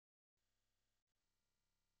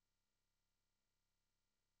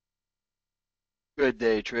Good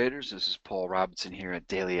day, traders. This is Paul Robinson here at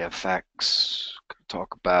Daily FX. Going to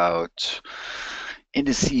talk about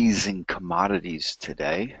indices and commodities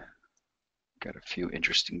today. Got a few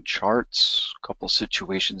interesting charts, a couple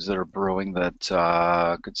situations that are brewing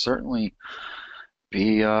that could certainly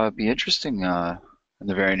be interesting in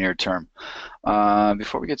the very near term.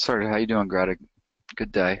 Before we get started, how you doing, Greta?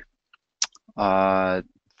 Good day.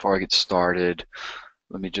 Before I get started,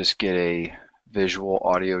 let me just get a visual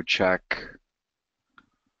audio check.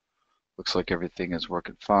 Looks like everything is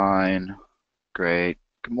working fine. Great.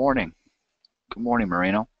 Good morning. Good morning,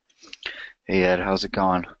 Marino. Hey, Ed, how's it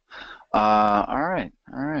going? All right.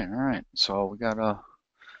 So we got a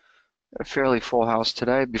fairly full house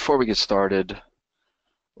today. Before we get started,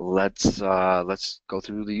 let's go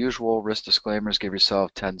through the usual risk disclaimers. Give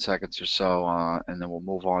yourself 10 seconds or so, and then we'll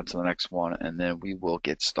move on to the next one, and then we will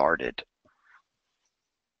get started.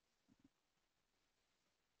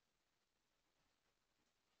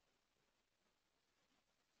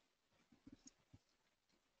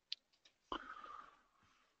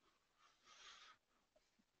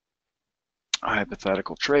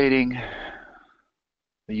 Hypothetical trading,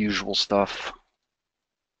 the usual stuff.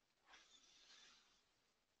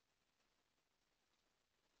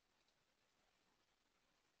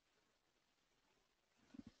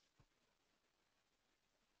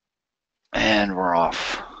 And we're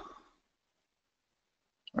off.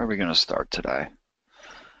 Where are we going to start today?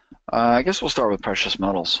 I guess we'll start with precious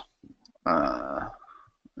metals.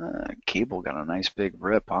 Cable got a nice big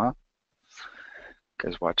rip, huh?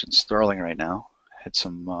 Guys watching sterling right now. Had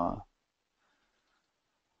some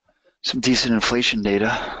decent inflation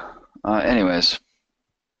data. Anyways,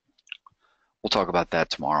 we'll talk about that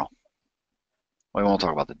tomorrow. We won't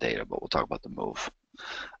talk about the data, but we'll talk about the move.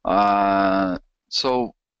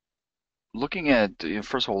 So looking at,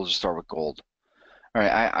 first of all, we'll just start with gold. All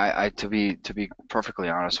right, I to be perfectly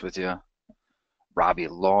honest with you, Robbie,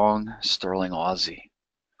 long sterling Aussie.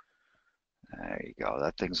 There you go.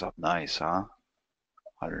 That thing's up nice, huh?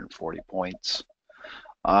 140 points.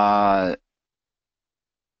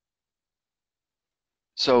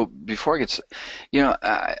 So before I get,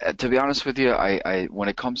 to be honest with you, I when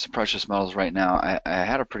it comes to precious metals right now, I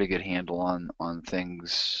had a pretty good handle on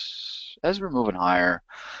things as we're moving higher.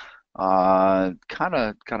 Kind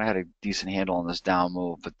of had a decent handle on this down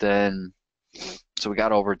move, but then so we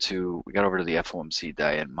got over to the FOMC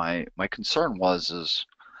day, and my concern is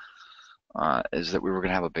that we were going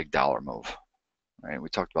to have a big dollar move, right? We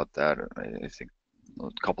talked about that, I think, a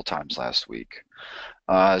couple times last week.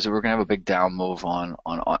 So we're going to have a big down move on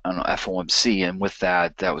FOMC, and with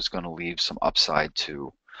that, that was going to leave some upside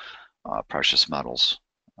to precious metals.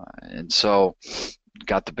 And so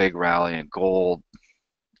got the big rally in gold.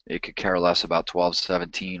 It could care less about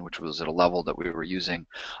 1217, which was at a level that we were using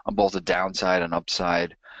on both the downside and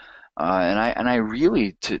upside. And I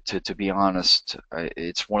really, to be honest,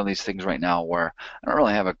 it's one of these things right now where I don't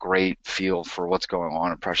really have a great feel for what's going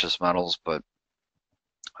on in precious metals, but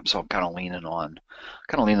I'm kind of leaning on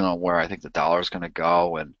where I think the dollar is going to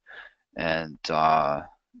go, and so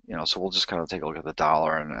we'll just kind of take a look at the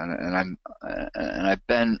dollar, and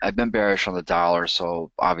I've been bearish on the dollar,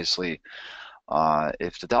 so obviously,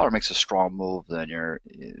 if the dollar makes a strong move, then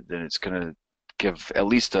it's going to give at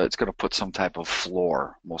least it's going to put some type of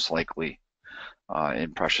floor, most likely,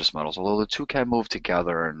 in precious metals. Although the two can move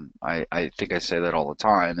together, and I think I say that all the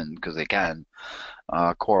time, and because they can,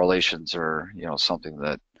 correlations are something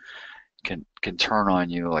that can turn on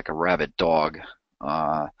you like a rabid dog.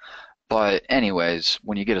 But anyways,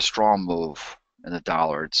 when you get a strong move in the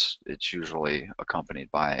dollar, it's usually accompanied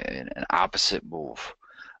by an opposite move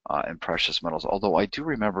in precious metals. Although I do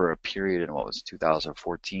remember a period in what was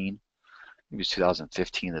 2014, maybe it was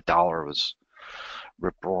 2015, the dollar was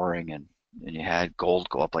rip roaring, and you had gold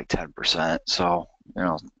go up like 10%. So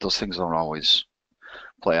those things don't always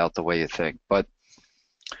play out the way you think. But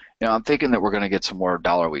I'm thinking that we're going to get some more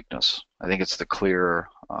dollar weakness. I think it's the clear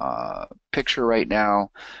picture right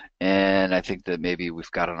now, and I think that maybe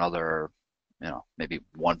we've got another, maybe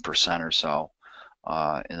 1% or so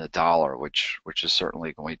in the dollar, which is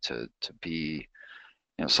certainly going to be,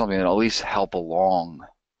 something that at least help along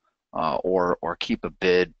or keep a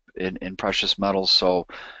bid in precious metals. So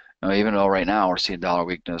even though right now we're seeing dollar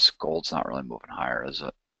weakness, gold's not really moving higher, is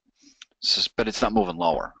it? But it's not moving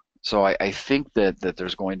lower. So I think that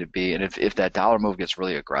there's going to be, and if that dollar move gets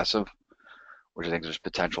really aggressive, which I think there's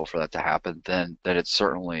potential for that to happen, then it's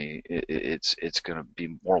certainly it's going to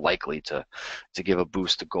be more likely to give a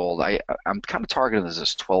boost to gold. I'm kind of targeting this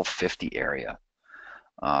 1250 area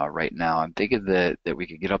right now. I'm thinking that we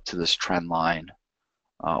could get up to this trend line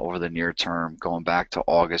over the near term, going back to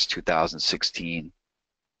August 2016.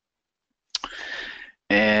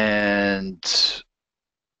 And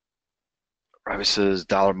Ravi says,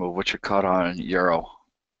 dollar move, what's your cut on euro?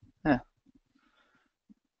 Yeah,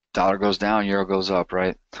 dollar goes down, euro goes up,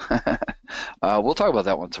 right? We'll talk about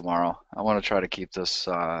that one tomorrow. I want to try to keep this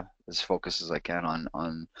as focused as I can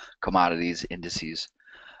on commodities, indices.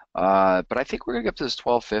 But I think we're gonna get to this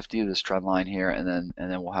 1250, this trend line here, and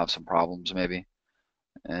then we'll have some problems maybe,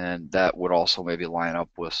 and that would also maybe line up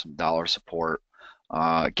with some dollar support.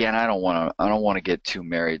 Again, I don't want to get too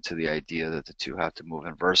married to the idea that the two have to move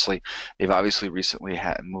inversely. They've obviously recently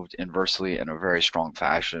moved inversely in a very strong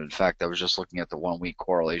fashion. In fact, I was just looking at the 1 week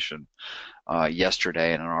correlation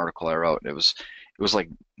yesterday in an article I wrote. It was like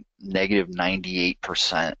negative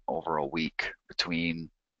 98% over a week between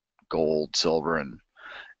gold, silver,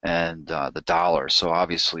 and the dollar. So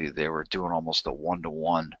obviously they were doing almost a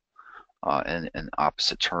 1-to-1 in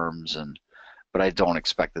opposite terms, but I don't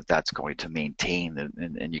expect that that's going to maintain.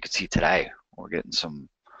 And you can see today we're getting some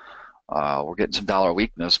dollar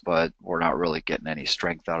weakness, but we're not really getting any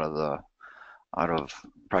strength out of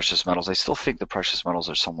precious metals. I still think the precious metals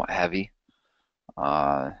are somewhat heavy,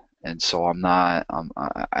 and so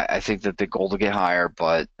I think that the gold will get higher,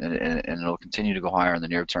 but and it'll continue to go higher in the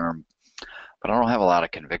near term. But I don't have a lot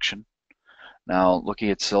of conviction. Now,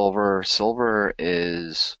 looking at silver, silver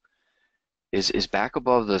is back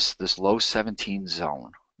above this low 17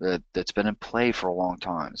 zone that's been in play for a long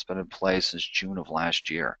time. It's been in play since June of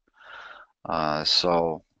last year.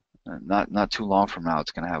 So not too long from now,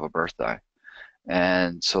 it's going to have a birthday.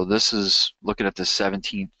 And so this is looking at the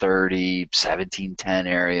 1730, 1710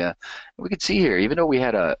 area. We could see here, even though we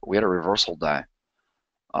had a reversal day,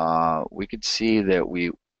 we could see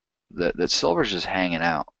that silver's just hanging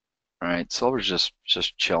out, right? Silver's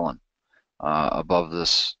just chilling above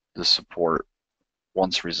this support,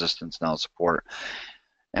 once resistance, now support.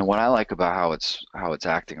 And what I like about how it's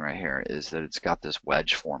acting right here is that it's got this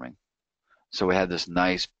wedge forming. So we had this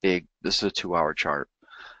nice big, this is a 2-hour chart,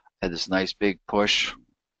 had this nice big push,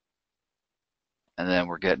 and then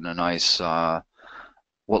we're getting a nice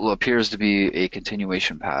what appears to be a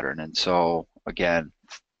continuation pattern. And so again,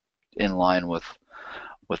 in line with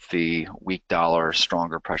the weak dollar,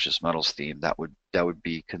 stronger precious metals theme, that would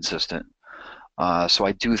be consistent. So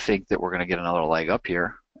I do think that we're going to get another leg up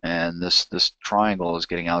here, and this triangle is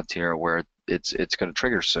getting out here where it's going to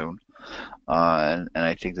trigger soon, and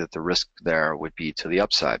I think that the risk there would be to the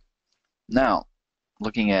upside. Now,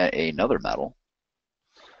 looking at another metal,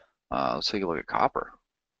 let's take a look at copper.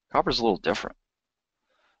 Copper's a little different.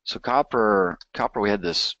 So copper, we had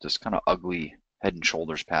this kind of ugly head and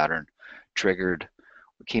shoulders pattern triggered.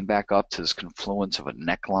 We came back up to this confluence of a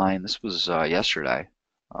neckline. This was yesterday.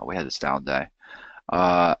 We had this down day.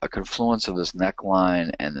 A confluence of this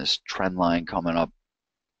neckline and this trend line coming up,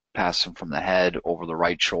 passing from the head over the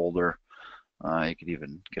right shoulder. You could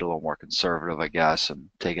even get a little more conservative, I guess, and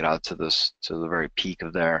take it out to the very peak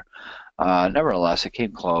of there. Nevertheless, it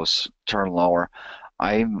came close, turned lower.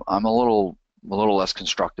 I'm a little less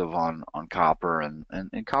constructive on copper, and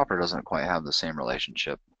copper doesn't quite have the same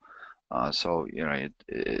relationship. So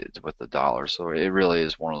it's with the dollar. So it really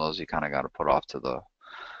is one of those you kind of got to put off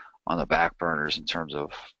on the back burners in terms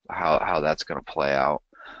of how that's going to play out.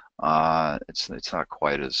 It's not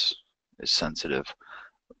quite as sensitive.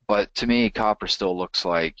 But to me, copper still looks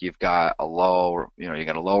like you've got a low, you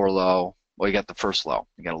got a lower low. Well, you got the first low.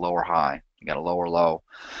 You got a lower high. You got a lower low.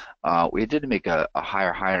 We did make a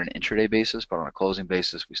higher high on an intraday basis, but on a closing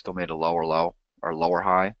basis, we still made a lower low or lower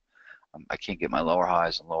high. I can't get my lower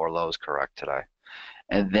highs and lower lows correct today.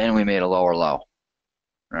 And then we made a lower low,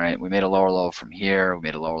 right? We made a lower low from here. We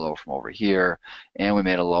made a lower low from over here. And we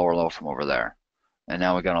made a lower low from over there. And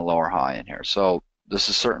now we got a lower high in here. So this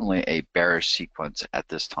is certainly a bearish sequence at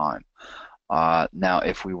this time. Now,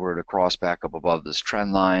 if we were to cross back up above this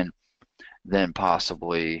trend line, then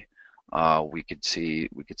possibly we could see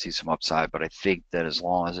some upside. But I think that as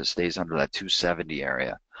long as it stays under that 270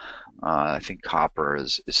 area, I think copper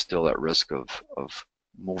is still at risk of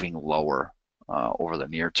moving lower over the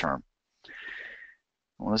near term.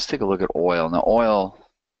 Well, let's take a look at oil. Now, oil,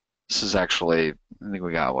 this is actually, I think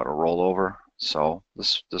we got what, a rollover. So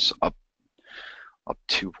this up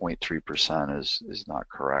 2.3% is not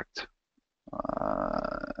correct.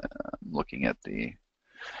 Looking at the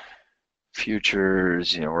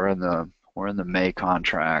futures, we're in the May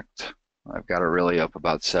contract. I've got it really up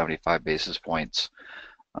about 75 basis points.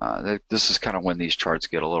 This is kind of when these charts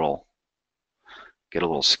get a little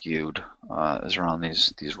skewed, is around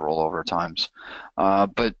these rollover times.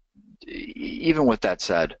 But even with that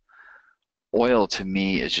said, Oil to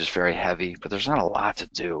me is just very heavy, but there's not a lot to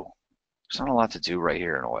do. There's not a lot to do right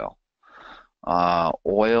here in oil.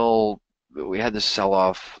 Oil, we had this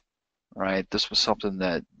sell-off, right? This was something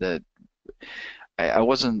that I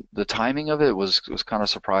wasn't. The timing of it was kind of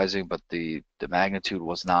surprising, but the magnitude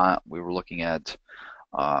was not. We were looking at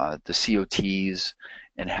the COTs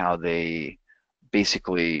and how they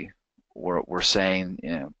basically were saying,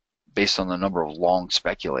 you know, based on the number of long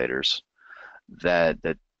speculators, that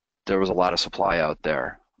there was a lot of supply out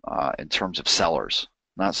there in terms of sellers,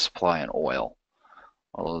 not supply in oil,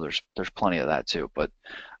 although there's plenty of that too. But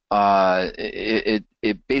it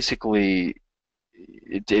basically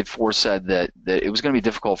it foresaid that it was going to be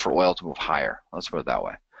difficult for oil to move higher. Let's put it that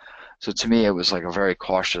way. So to me, it was like a very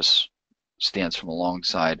cautious stance from the long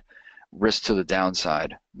side, risk to the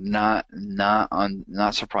downside. Not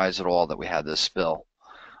surprised at all that we had this spill.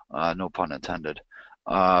 No pun intended.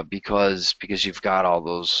 Because you've got all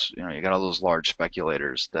those, you know, you got all those large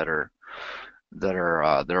speculators that are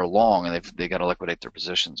long, and they got to liquidate their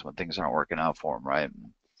positions when things aren't working out for them, right?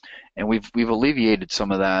 And we've alleviated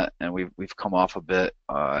some of that, and we've come off a bit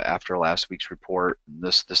after last week's report.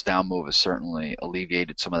 This down move has certainly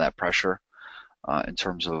alleviated some of that pressure in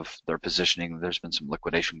terms of their positioning. There's been some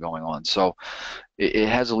liquidation going on, so it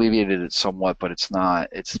has alleviated it somewhat, but it's not.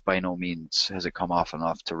 It's by no means has it come off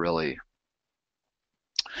enough to really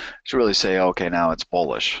say, okay, now it's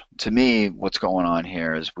bullish. To me, what's going on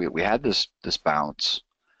here is we had this bounce.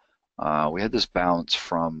 We had this bounce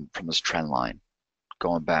from this trend line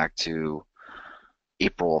going back to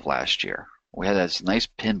April of last year. We had this nice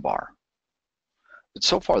pin bar, but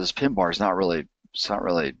so far this pin bar is not really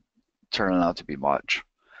turning out to be much.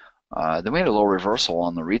 Then we had a little reversal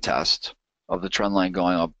on the retest of the trend line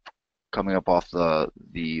going up, coming up off the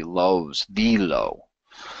lows,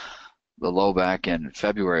 the low back in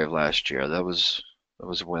February of last year. That was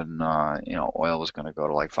when you know, oil was going to go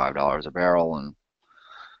to like $5 a barrel, and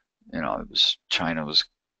you know, it was China was,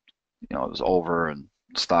 you know, it was over, and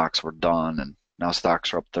stocks were done, and now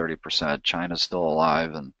stocks are up 30%. China's still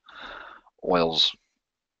alive, and oil's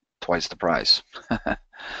twice the price.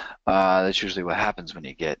 That's usually what happens when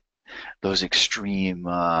you get those extreme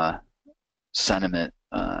sentiment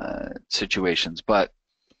situations. But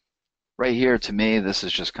right here, to me, this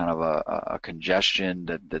is just kind of a congestion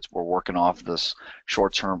that's we're working off this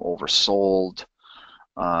short-term oversold,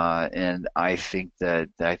 and I think that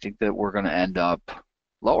we're going to end up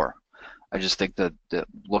lower. I just think that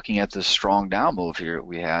looking at this strong down move here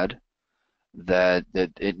we had, that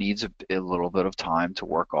it needs a little bit of time to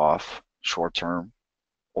work off short-term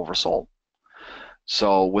oversold.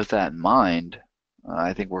 So with that in mind,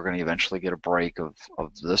 I think we're going to eventually get a break of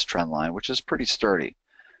this trend line, which is pretty sturdy,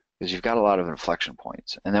 because you've got a lot of inflection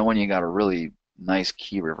points. And then when you got a really nice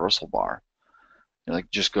key reversal bar, it like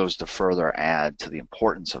just goes to further add to the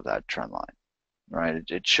importance of that trend line, right?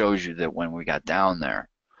 It shows you that when we got down there,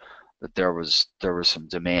 that there was some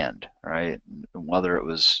demand, right? And whether it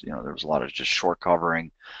was, you know, there was a lot of just short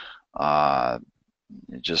covering,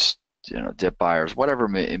 just, you know, dip buyers, whatever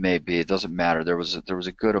it may be, it doesn't matter. There was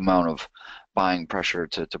a good amount of buying pressure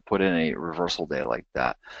to put in a reversal day like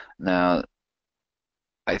that. Now,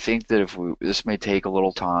 I think that this may take a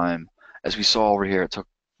little time. As we saw over here, it took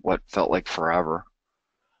what felt like forever.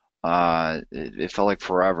 It felt like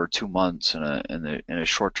forever. 2 months in a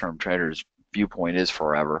short-term trader's viewpoint is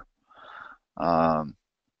forever.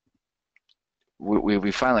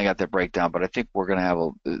 We finally got that breakdown, but I think we're going to have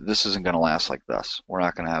this isn't going to last like this. We're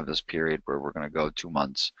not going to have this period where we're going to go 2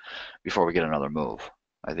 months before we get another move.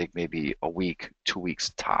 I think maybe a week, 2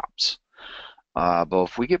 weeks tops. But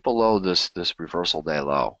if we get below this reversal day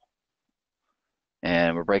low,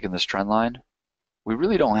 and we're breaking this trend line, we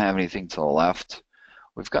really don't have anything to the left.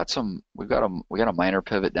 We've got a minor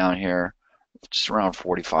pivot down here, just around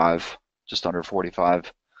 45, just under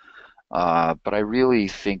 45. But I really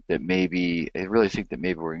think that maybe we're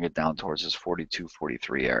gonna get down towards this 42,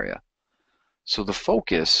 43 area. So the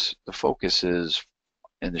focus is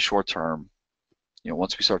in the short term. You know,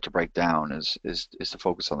 once we start to break down, is to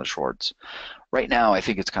focus on the shorts. Right now, I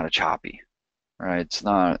think it's kind of choppy, right? It's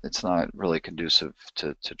not really conducive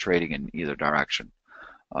to trading in either direction,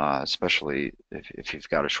 especially if you've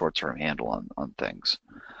got a short-term handle on things.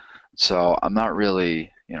 So I'm not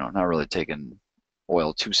really taking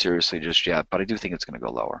oil too seriously just yet, but I do think it's going to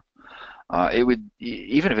go lower. It would,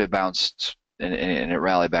 even if it bounced and it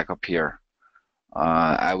rallied back up here,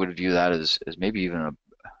 I would view that as maybe even a,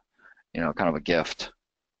 you know, kind of a gift.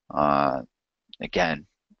 Again,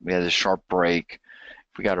 we had this sharp break.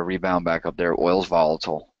 If we got a rebound back up there, oil's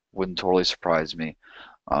volatile. Wouldn't totally surprise me.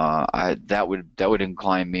 That would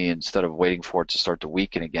incline me, instead of waiting for it to start to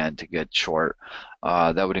weaken again to get short,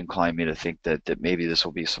 that would incline me to think that maybe this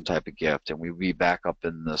will be some type of gift, and we'd be back up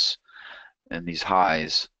in these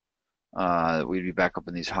highs. We'd be back up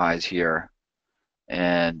in these highs here,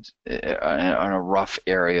 and in a rough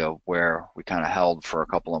area where we kind of held for a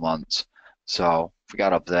couple of months. So if we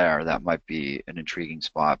got up there, that might be an intriguing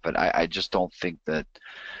spot. But I just don't think that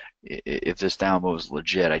if this down move is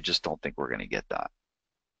legit, I just don't think we're going to get that.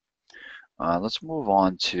 Let's move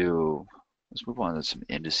on to some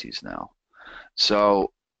indices now.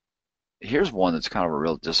 So here's one that's kind of a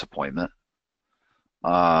real disappointment.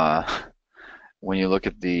 When you look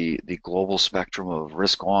at the global spectrum of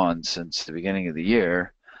risk on since the beginning of the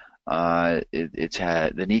year, it's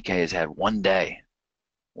had, the Nikkei has had one day.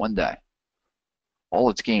 All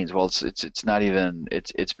its gains, well, it's not even,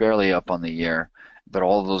 it's barely up on the year, but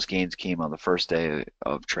all of those gains came on the first day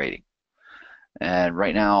of trading. And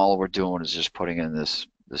right now, all we're doing is just putting in this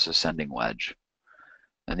ascending wedge.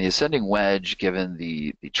 And the ascending wedge, given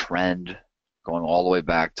the trend going all the way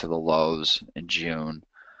back to the lows in June,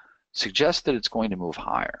 suggests that it's going to move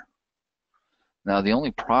higher. Now, the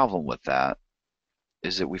only problem with that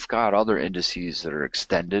is that we've got other indices that are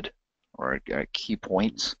extended or at key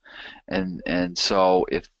points, and so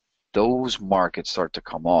if those markets start to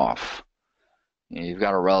come off, you've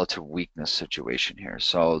got a relative weakness situation here.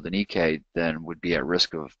 So the Nikkei then would be at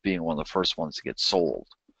risk of being one of the first ones to get sold.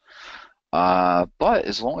 But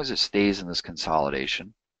as long as it stays in this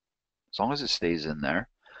consolidation, as long as it stays in there,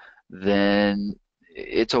 then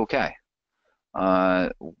it's okay.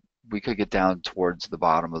 We could get down towards the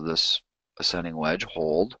bottom of this ascending wedge,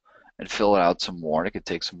 hold, and fill it out some more, and it could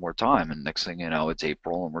take some more time. And next thing you know, it's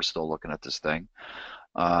April, and we're still looking at this thing.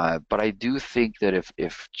 But I do think that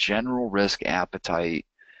if general risk appetite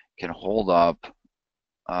can hold up,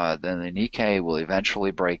 then the Nikkei will eventually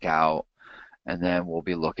break out, and then we'll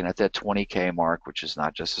be looking at that 20K mark, which is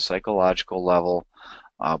not just a psychological level,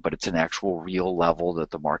 but it's an actual real level that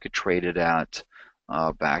the market traded at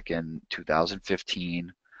back in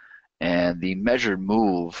 2015. And the measured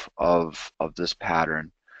move of this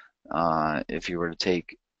pattern, if you were to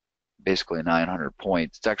take basically 900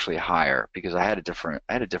 points, it's actually higher because I had a different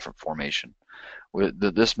formation.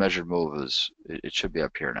 This measured move it should be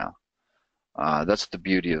up here now. That's the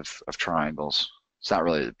beauty of triangles. It's not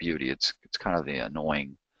really the beauty. It's kind of the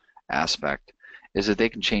annoying aspect, is that they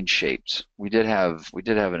can change shapes. We did have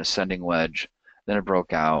an ascending wedge, then it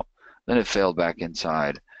broke out, then it failed back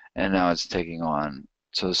inside, and now it's taking on.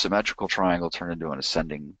 So the symmetrical triangle turned into an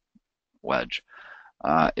ascending wedge.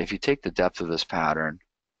 If you take the depth of this pattern,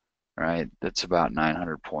 right, that's about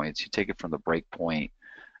 900 points. You take it from the break point,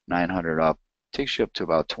 900 up, takes you up to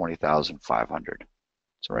about 20,500.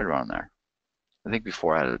 So right around there. I think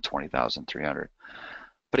before I had it at 20,300.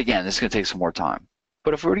 But again, this is going to take some more time.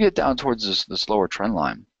 But if we were to get down towards this lower trend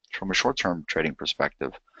line, from a short-term trading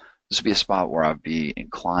perspective, this would be a spot where I'd be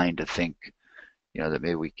inclined to think, that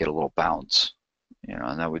maybe we get a little bounce,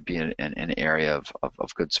 and that would be an area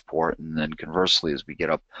of good support. And then conversely, as we get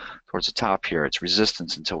up towards the top here, it's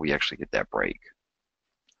resistance until we actually get that break.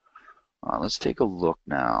 Let's take a look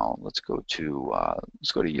now. Let's go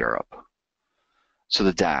to Europe. So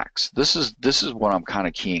the DAX. This is what I'm kind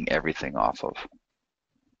of keying everything off of.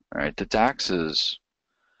 All right, the DAX is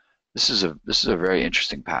a very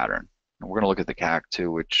interesting pattern. And we're going to look at the CAC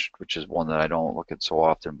too, which is one that I don't look at so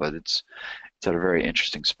often, but it's at a very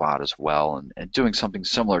interesting spot as well, and doing something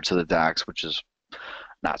similar to the DAX, which is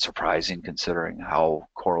not surprising considering how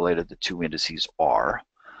correlated the two indices are.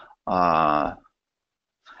 But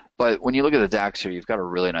when you look at the DAX here, you've got a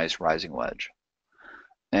really nice rising wedge.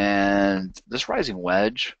 And this rising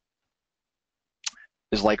wedge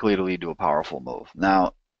is likely to lead to a powerful move.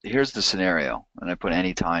 Now, here's the scenario, and I put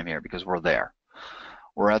any time here because we're there.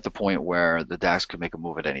 We're at the point where the DAX could make a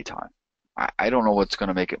move at any time. I don't know what's going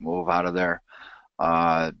to make it move out of there.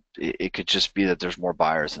 It could just be that there's more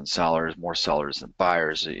buyers than sellers, more sellers than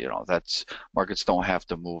buyers. That's, markets don't have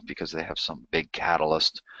to move because they have some big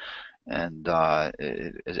catalyst. And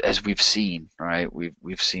as we've seen, right,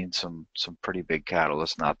 we've seen some pretty big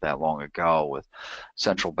catalysts not that long ago with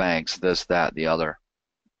central banks, this, that, the other.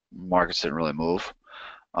 Markets didn't really move,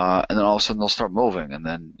 and then all of a sudden they'll start moving, and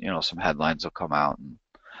then some headlines will come out, and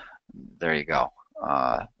there you go.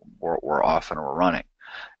 We're off and we're running.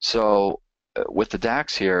 So with the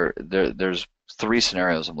DAX here, there's three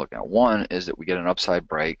scenarios I'm looking at. One is that we get an upside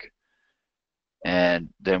break, and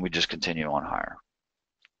then we just continue on higher.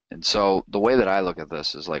 And so the way that I look at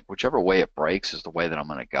this is like whichever way it breaks is the way that I'm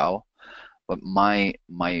going to go. But my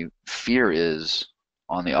fear is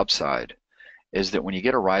on the upside is that when you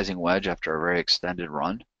get a rising wedge after a very extended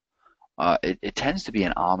run, it tends to be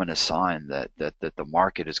an ominous sign that the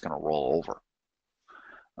market is going to roll over.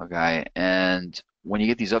 Okay, and when you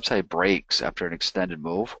get these upside breaks after an extended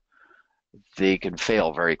move, they can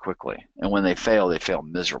fail very quickly, and when they fail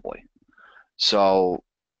miserably. So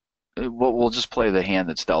we'll just play the hand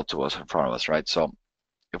that's dealt to us in front of us, right? So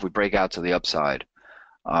if we break out to the upside,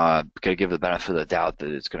 gotta give the benefit of the doubt that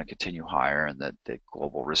it's going to continue higher and that the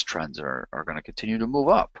global risk trends are going to continue to move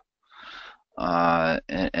up.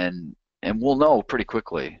 And we'll know pretty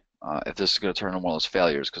quickly if this is going to turn into one of those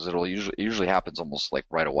failures, because it usually happens almost like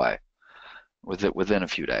right away, within a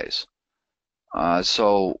few days.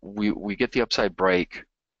 So we get the upside break,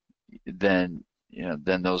 then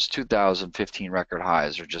then those 2015 record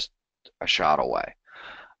highs are just a shot away.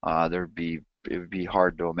 It would be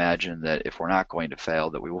hard to imagine that if we're not going to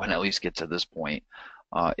fail, that we wouldn't at least get to this point,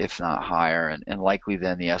 if not higher, and likely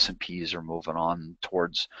then the S&Ps are moving on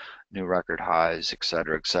towards new record highs, et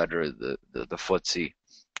cetera, the FTSE,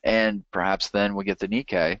 and perhaps then we get the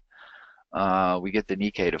Nikkei. We get the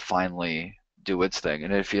Nikkei to finally do its thing,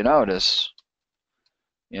 and if you notice,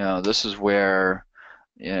 this is where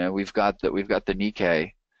we've got the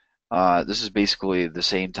Nikkei. This is basically the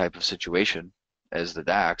same type of situation as the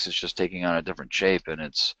DAX. It's just taking on a different shape, and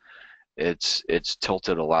it's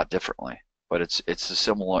tilted a lot differently. But it's a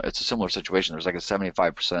similar situation. There's like a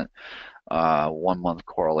 75% 1 month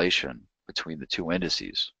correlation between the two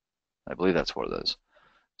indices. I believe that's what it is.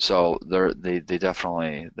 So they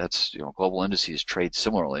definitely, that's, global indices trade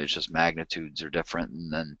similarly. It's just magnitudes are different,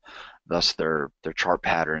 and then thus their chart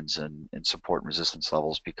patterns and support and resistance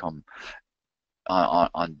levels become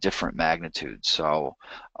on different magnitudes. So,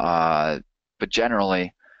 but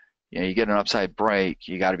generally, you get an upside break,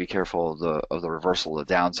 you got to be careful of the reversal of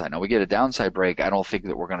the downside. Now we get a downside break. I don't think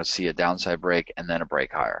that we're going to see a downside break and then a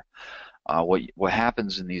break higher. What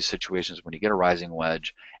happens in these situations when you get a rising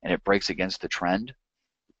wedge and it breaks against the trend?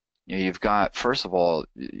 You've got, first of all,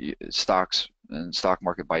 stocks and stock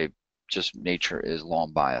market by just nature is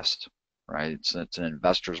long biased, right? It's an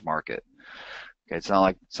investor's market. Okay, it's not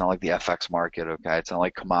like the FX market. Okay, it's not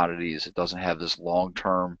like commodities. It doesn't have this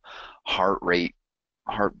long-term heartbeat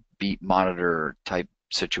monitor type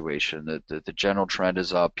situation. The general trend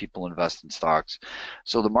is up. People invest in stocks,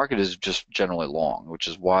 so the market is just generally long, which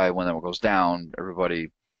is why when it goes down,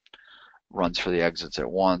 everybody runs for the exits at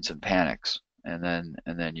once and panics, and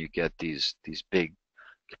then you get these big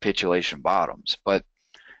capitulation bottoms. But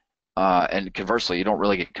and conversely, you don't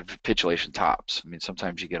really get capitulation tops. I mean,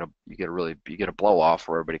 sometimes you get a blow off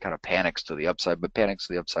where everybody kind of panics to the upside, but panics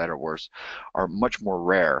to the upside are much more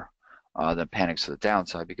rare than panics to the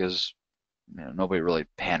downside, because nobody really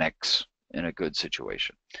panics in a good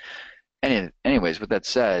situation. Anyways, with that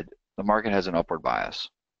said, the market has an upward bias.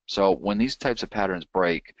 So when these types of patterns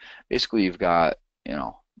break, basically you've got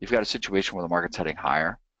a situation where the market's heading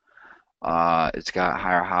higher. It's got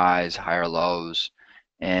higher highs, higher lows,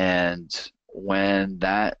 and when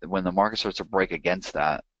the market starts to break against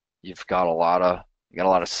that, you've got a lot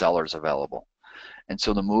of sellers available, and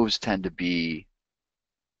so the moves tend to be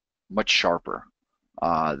much sharper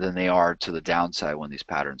than they are to the downside when these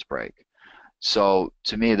patterns break. So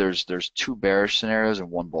to me, there's two bearish scenarios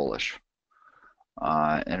and one bullish.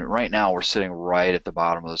 And right now we're sitting right at the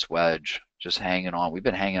bottom of this wedge, just hanging on. We've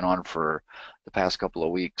been hanging on for the past couple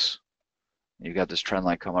of weeks. You've got this trend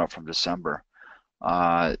line coming up from December.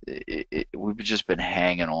 We've just been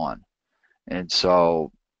hanging on, and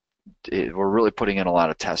so we're really putting in a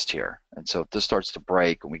lot of test here. And so if this starts to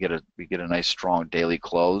break and we get a nice strong daily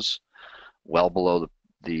close well below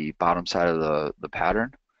the bottom side of the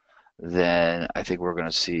pattern, then I think we're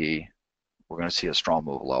going to see a strong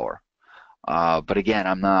move lower. But again,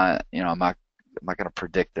 I'm not going to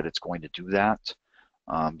predict that it's going to do that.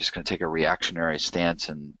 I'm just going to take a reactionary stance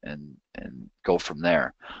and go from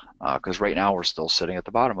there, because right now we're still sitting at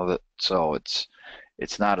the bottom of it. So it's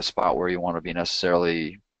not a spot where you want to be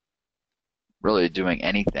necessarily really doing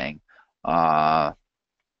anything.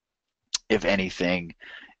 If anything,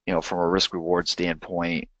 from a risk reward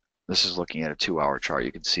standpoint, this is looking at a 2-hour chart.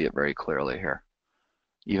 You can see it very clearly here.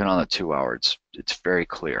 Even on the 2-hour, it's very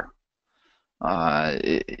clear.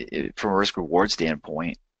 From a risk reward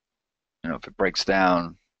standpoint, if it breaks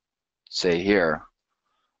down, say here,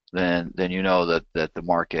 then you know that the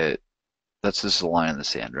market, this is a line in the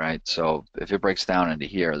sand, right? So if it breaks down into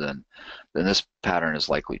here, then this pattern is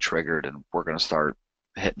likely triggered, and we're going to start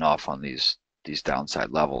hitting off on these downside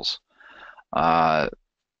levels.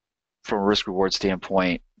 From a risk reward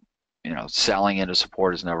standpoint, selling into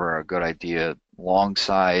support is never a good idea. Long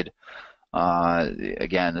side,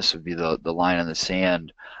 again, this would be the line in the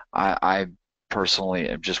sand. personally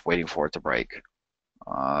am just waiting for it to break.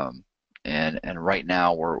 Um, and right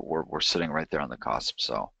now we're sitting right there on the cusp.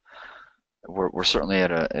 So we're certainly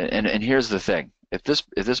at a and here's the thing. If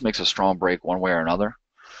this makes a strong break one way or another,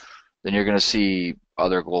 then you're going to see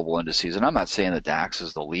other global indices. And I'm not saying the DAX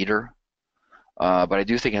is the leader, but I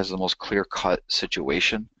do think it has the most clear-cut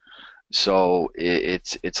situation. So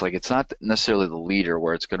it's like it's not necessarily the leader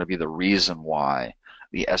where it's going to be the reason why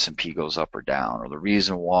the S&P goes up or down, or the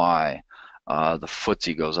reason why the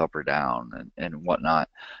FTSE goes up or down and whatnot.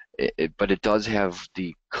 But it does have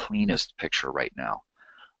the cleanest picture right now.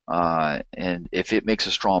 And if it makes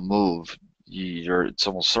a strong move, it's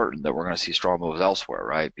almost certain that we're going to see strong moves elsewhere,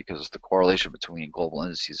 right? Because the correlation between global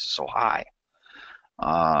indices is so high,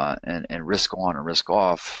 and risk on and risk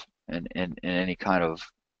off, and any kind of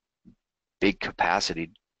big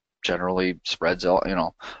capacity generally spreads out,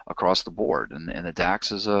 across the board. And the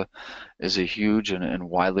DAX is a huge and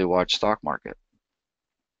widely watched stock market,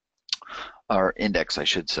 or index, I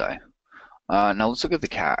should say. Now let's look at the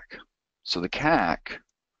CAC. So the CAC,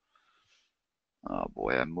 oh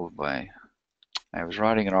boy, I was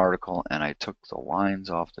writing an article and I took the lines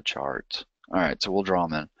off the chart. All right, so we'll draw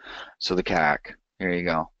them in. So the CAC, here you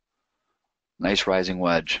go. Nice rising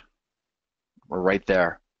wedge. We're right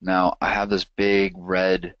there. Now I have this big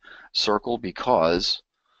red circle because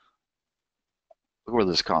look where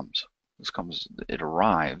this comes. It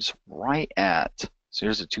arrives right at, so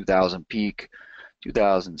here's the 2000 peak,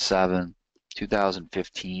 2007,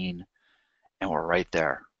 2015, and we're right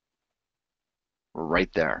there. We're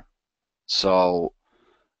right there. So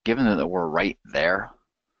given that we're right there,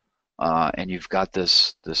 and you've got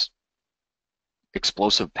this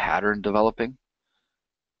explosive pattern developing,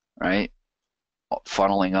 right,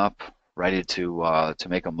 funneling up, ready to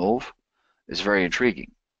make a move, is very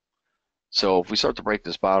intriguing. So if we start to break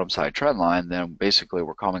this bottom side trend line, then basically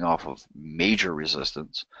we're coming off of major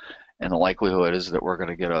resistance, and the likelihood is that we're going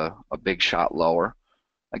to get a big shot lower.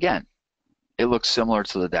 Again, it looks similar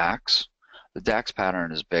to the DAX. The DAX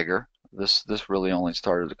pattern is bigger. This really only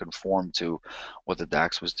started to conform to what the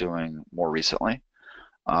DAX was doing more recently.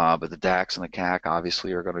 But the DAX and the CAC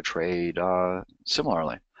obviously are going to trade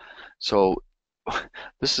similarly. So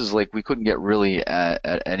this is like we couldn't get really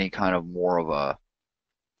at any kind of more of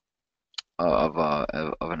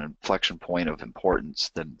an inflection point of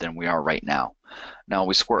importance than we are right now. Now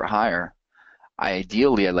we squirt higher.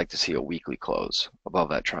 Ideally, I'd like to see a weekly close above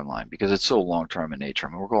that trend line because it's so long-term in nature. I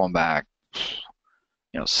mean, we're going back,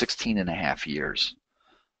 16 and a half years.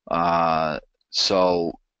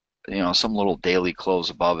 So, some little daily close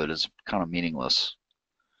above it is kind of meaningless.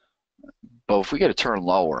 But if we get a turn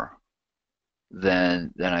lower,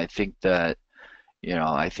 then I think that,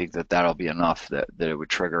 that'll be enough that it would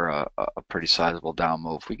trigger a pretty sizable down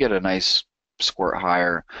move. If we get a nice squirt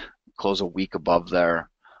higher, close a week above there,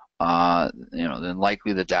 then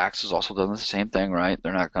likely the DAX has also done the same thing, right?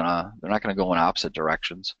 They're not gonna go in opposite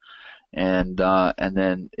directions, and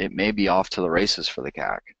then it may be off to the races for the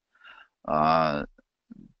CAC.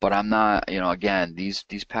 But I'm not, again,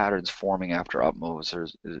 these patterns forming after up moves,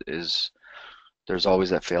 there's always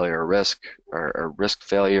that failure risk or risk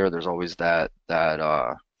failure. There's always that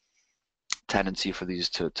tendency for these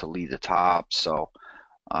to lead the top. So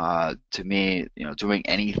to me, doing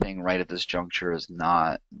anything right at this juncture is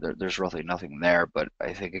not, there's really nothing there. But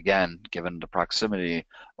I think, again, given the proximity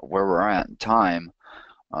of where we're at in time,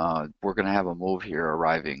 we're going to have a move here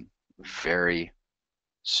arriving very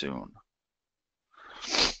soon.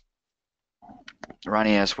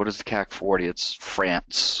 Ronnie asked, what is the CAC 40? It's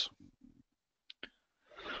France.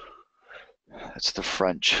 It's the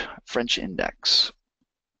French index.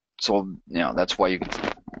 So, that's why you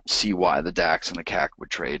can see why the DAX and the CAC would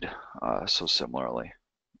trade so similarly.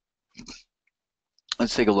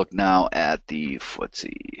 Let's take a look now at the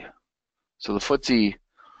FTSE. So the FTSE,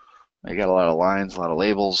 you got a lot of lines, a lot of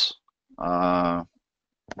labels.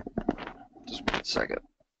 Just a second.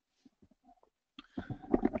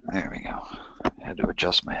 There we go. I had to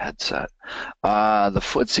adjust my headset. The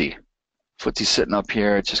FTSE's sitting up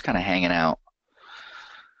here. It's just kind of hanging out.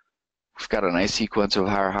 We've got a nice sequence of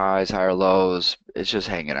higher highs, higher lows. It's just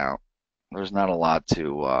hanging out. There's not a lot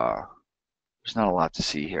to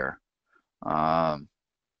see here.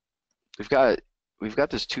 We've got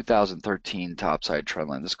this 2013 topside trend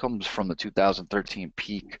line. This comes from the 2013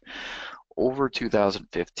 peak over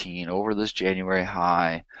 2015, over this January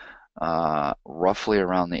high, roughly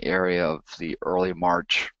around the area of the early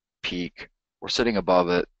March peak. We're sitting above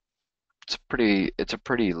it. It's a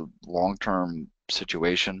pretty long-term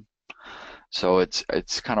situation. So it's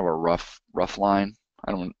kind of a rough line.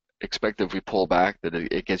 expect if we pull back that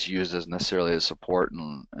it gets used as necessarily as support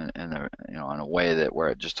and you know, in a way that where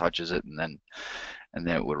it just touches it and then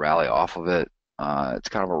it would rally off of it. It's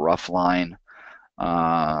kind of a rough line.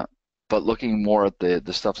 Uh, but looking more at the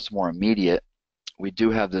stuff that's more immediate, we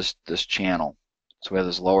do have this channel. So we have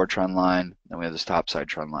this lower trend line, then we have this top side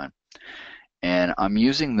trend line. And I'm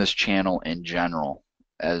using this channel in general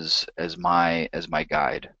as my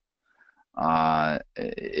guide.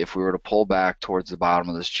 If we were to pull back towards the bottom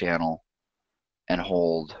of this channel and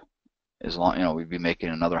hold, as long, you know, we'd be making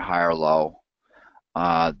another higher low,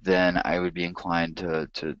 then I would be inclined to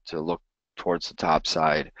look towards the top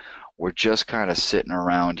side. We're just kind of sitting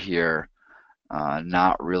around here,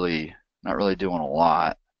 not really doing a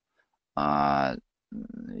lot. Uh,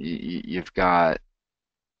 you've got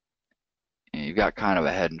kind of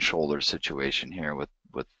a head and shoulders situation here with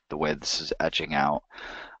the way this is etching out.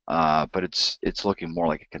 But it's looking more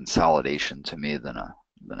like a consolidation to me than a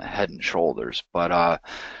head and shoulders. But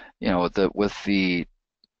you know, with the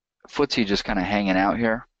FTSE just kind of hanging out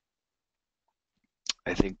here,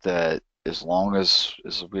 I think that as long as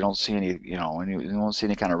we don't see any, you know, we don't see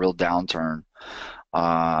any kind of real downturn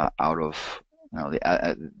out of, you know,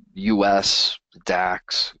 the U.S.,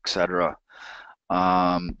 DAX, etc.,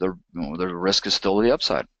 the risk is still to the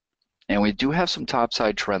upside. And we do have some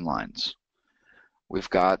topside trend lines. We've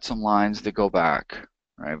got some lines that go back,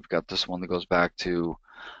 right? We've got this one that goes back to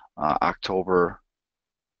October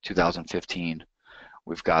 2015.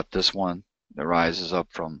 We've got this one that rises up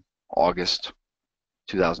from August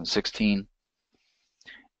 2016.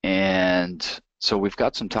 And so we've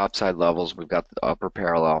got some topside levels. We've got the upper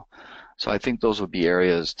parallel. So I think those would be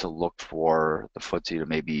areas to look for the FTSE to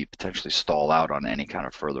maybe potentially stall out on any kind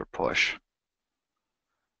of further push.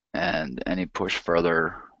 And any push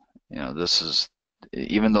further, you know, this is,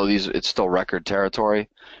 even though it's still record territory,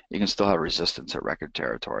 you can still have resistance at record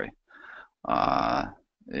territory.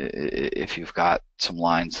 If you've got some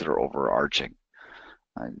lines that are overarching.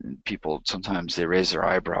 People sometimes they raise their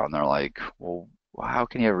eyebrow and they're like, well, how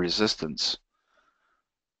can you have resistance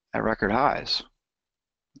at record highs?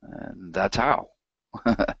 And that's how.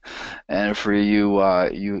 And for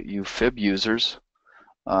you fib users,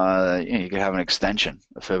 you know, you could have an extension,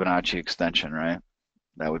 a Fibonacci extension, right?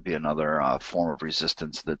 That would be another form of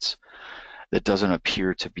resistance that doesn't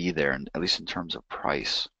appear to be there, at least in terms of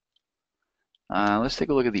price. Let's take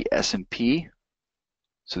a look at the S&P.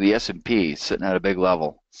 So the S&P is sitting at a big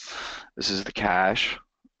level. This is the cash.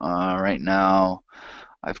 Right now,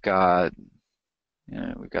 I've got, you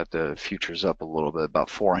know, we've got the futures up a little bit, about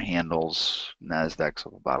 4 handles. Nasdaq's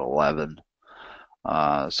up about 11.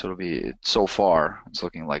 So it'll be, so far, it's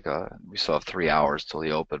looking like we still have 3 hours till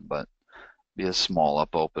the open, but be a small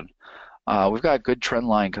up open. We've got good trend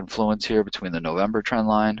line confluence here between the November trend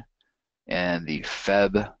line and the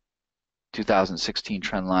Feb 2016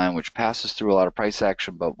 trend line, which passes through a lot of price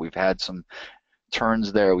action, but we've had some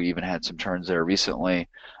turns there. We even had some turns there recently.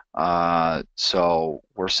 So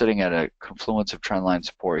we're sitting at a confluence of trend line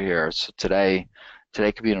support here. So today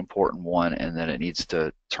could be an important one, and then it needs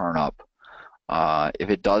to turn up. If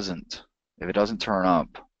it doesn't turn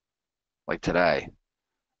up like today,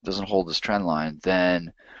 doesn't hold this trend line,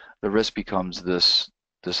 then the risk becomes this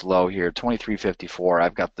low here, 23.54.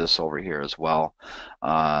 I've got this over here as well,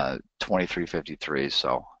 23.53.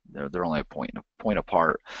 So they're only a point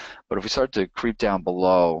apart. But if we start to creep down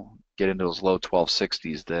below, get into those low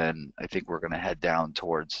 1260s, then I think we're going to head down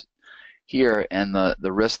towards here, and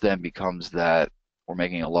the risk then becomes that we're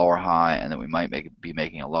making a lower high, and then we might be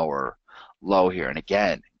making a lower low here. And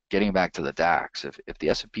again, getting back to the DAX, if the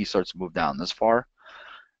S&P starts to move down this far,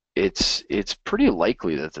 it's pretty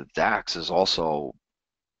likely that the DAX is also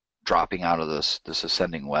dropping out of this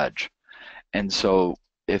ascending wedge. And so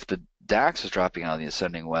if the DAX is dropping out of the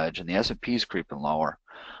ascending wedge and the S&P is creeping lower,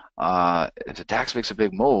 if the DAX makes a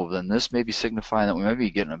big move, then this may be signifying that we might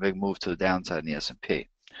be getting a big move to the downside in the S&P.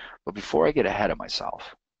 But before I get ahead of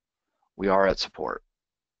myself, we are at support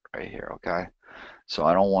right here, okay? So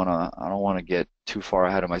I don't want to get too far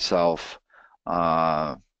ahead of myself.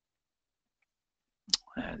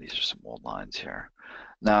 These are some old lines here.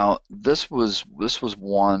 Now this is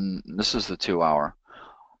the 2 hour.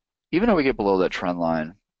 Even though we get below that trend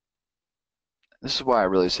line, this is why I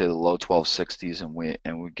really say the low 1260s, and we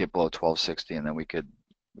get below 1260, and then we could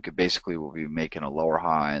basically, we'll be making a lower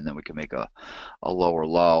high, and then we can make a lower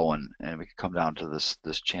low, and we could come down to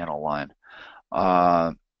this channel line.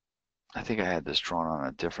 I think I had this drawn on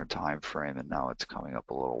a different time frame, and now it's coming up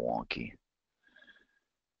a little wonky.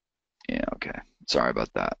 Yeah, okay. Sorry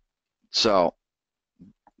about that. So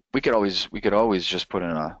we could always just put in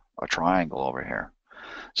a triangle over here.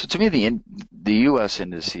 So to me, the U.S.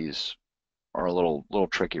 indices are a little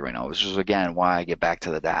tricky right now, which is again why I get back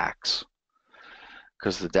to the DAX,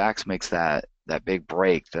 because the DAX makes that big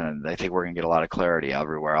break, then I think we're gonna get a lot of clarity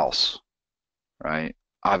everywhere else, right?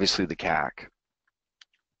 Obviously the CAC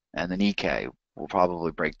and the Nikkei will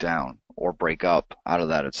probably break down or break up out of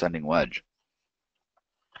that ascending wedge,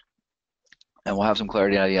 and we'll have some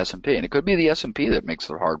clarity out of the S&P, and it could be the S&P that makes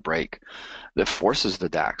the hard break that forces the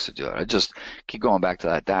DAX to do it. I just keep going back to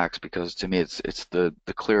that DAX because to me it's the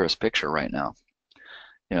clearest picture right now.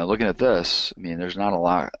 Looking at this, I mean, there's not a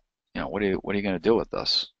lot. What are you going to do with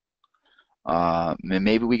this?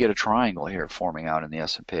 Maybe we get a triangle here forming out in the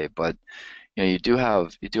S&P, but you do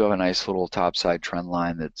have a nice little top side trend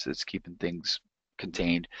line that's keeping things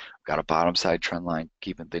contained. We've got a bottom side trend line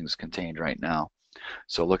keeping things contained right now.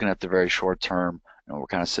 So looking at the very short term, we're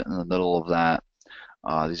kind of sitting in the middle of that.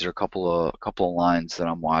 These are a couple of lines that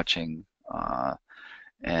I'm watching,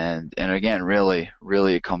 and again, really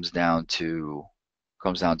it comes down to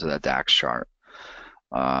that DAX chart.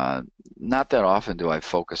 Uh, Not that often do I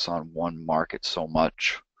focus on one market so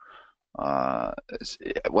much.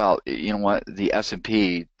 Well, you know what? The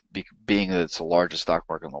S&P, being that it's the largest stock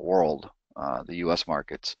market in the world, the U.S.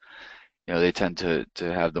 markets, they tend to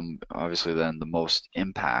have them obviously then the most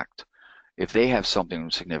impact. If they have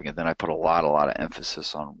something significant, then I put a lot of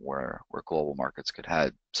emphasis on where global markets could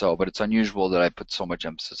head. So, but it's unusual that I put so much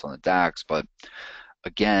emphasis on the DAX. But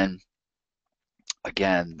again,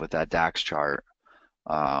 with that DAX chart,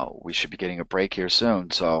 we should be getting a break here soon.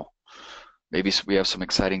 So maybe we have some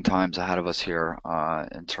exciting times ahead of us here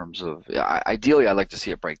in terms of, yeah, ideally, I'd like to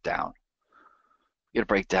see it break down. Get a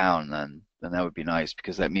breakdown, then that would be nice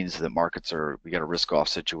because that means that we got a risk-off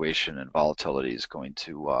situation and volatility is going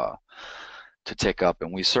to tick up,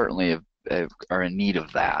 and we certainly are in need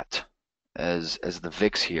of that. As the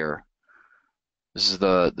VIX here, this is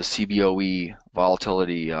the CBOE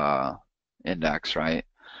volatility index, right?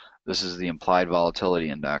 This is the implied volatility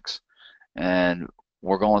index, and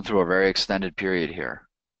we're going through a very extended period here,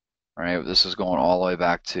 right? This is going all the way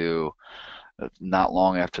back to not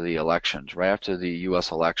long after the elections, right after the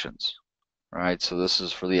U.S. elections, right? So this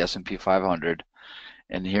is for the S&P 500,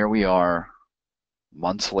 and here we are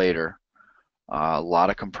months later, a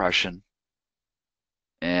lot of compression,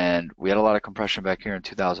 and we had a lot of compression back here in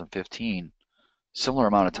 2015, similar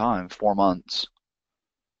amount of time, 4 months,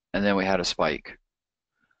 and then we had a spike.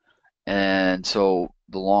 And so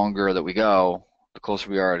the longer that we go, the closer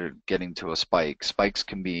we are to getting to a spike. Spikes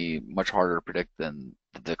can be much harder to predict than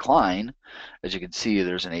the decline. As you can see,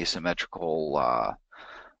 there's an asymmetrical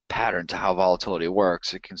pattern to how volatility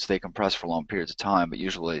works. It can stay compressed for long periods of time, but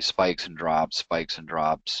usually spikes and drops, spikes and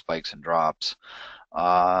drops, spikes and drops.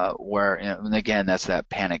 And again, that's that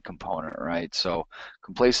panic component, right? So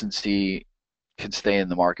complacency can stay in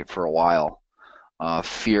the market for a while.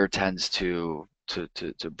 Fear tends to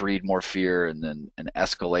breed more fear and then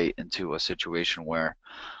escalate into a situation where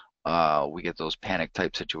we get those panic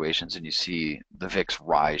type situations, and you see the VIX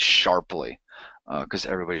rise sharply because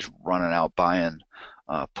everybody's running out buying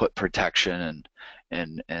put protection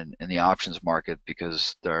and in the options market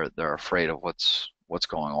because they're afraid of what's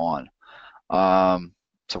going on.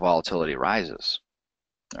 So volatility rises,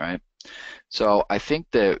 all right? So I think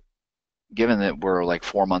that given that we're like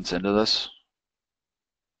 4 months into this,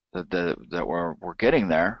 that we're getting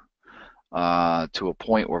there to a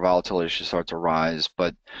point where volatility should start to rise,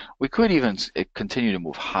 but we could even continue to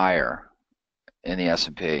move higher in the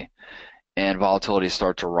S&P and volatility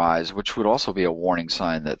start to rise, which would also be a warning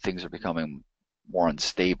sign that things are becoming more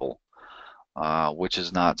unstable, which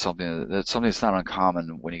is not something that's not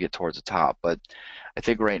uncommon when you get towards the top. But I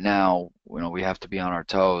think right now, we have to be on our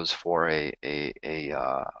toes for a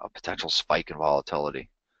potential spike in volatility,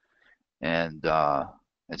 and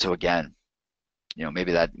so again,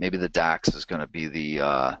 maybe the DAX is going to be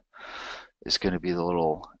the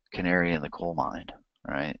little canary in the coal mine,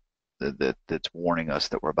 right? That's warning us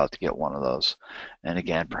that we're about to get one of those. And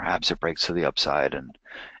again, perhaps it breaks to the upside,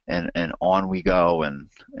 and on we go, and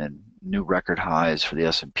new record highs for the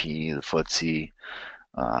S&P, the FTSE,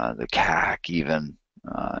 the CAC even,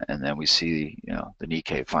 and then we see the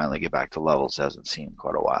Nikkei finally get back to levels it hasn't seen in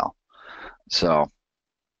quite a while. So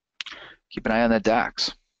keep an eye on that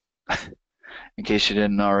DAX. In case you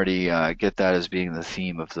didn't already get that as being the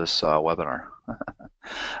theme of this webinar.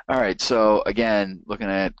 All right, so again, looking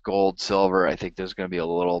at gold, silver, I think there's going to be a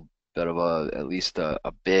little bit of at least a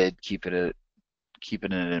bid, keeping it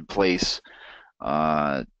in place,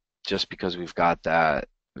 just because we've got that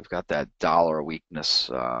dollar weakness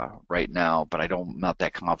right now, but I'm not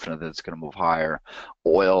that confident that it's going to move higher.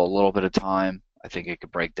 Oil, a little bit of time, I think it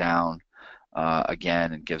could break down.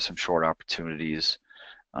 again and give some short opportunities.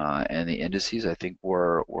 And the indices, I think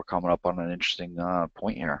we're coming up on an interesting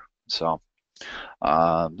point here. So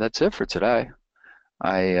that's it for today.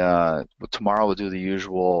 Tomorrow we'll do the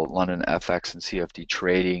usual London FX and CFD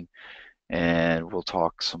trading, and we'll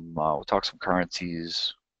talk some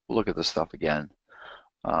currencies. We'll look at this stuff again,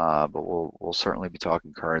 but we'll certainly be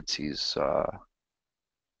talking currencies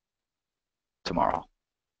tomorrow.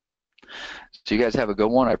 So you guys have a good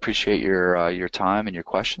one. I appreciate your time and your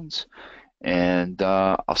questions, and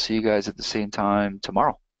I'll see you guys at the same time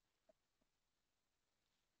tomorrow.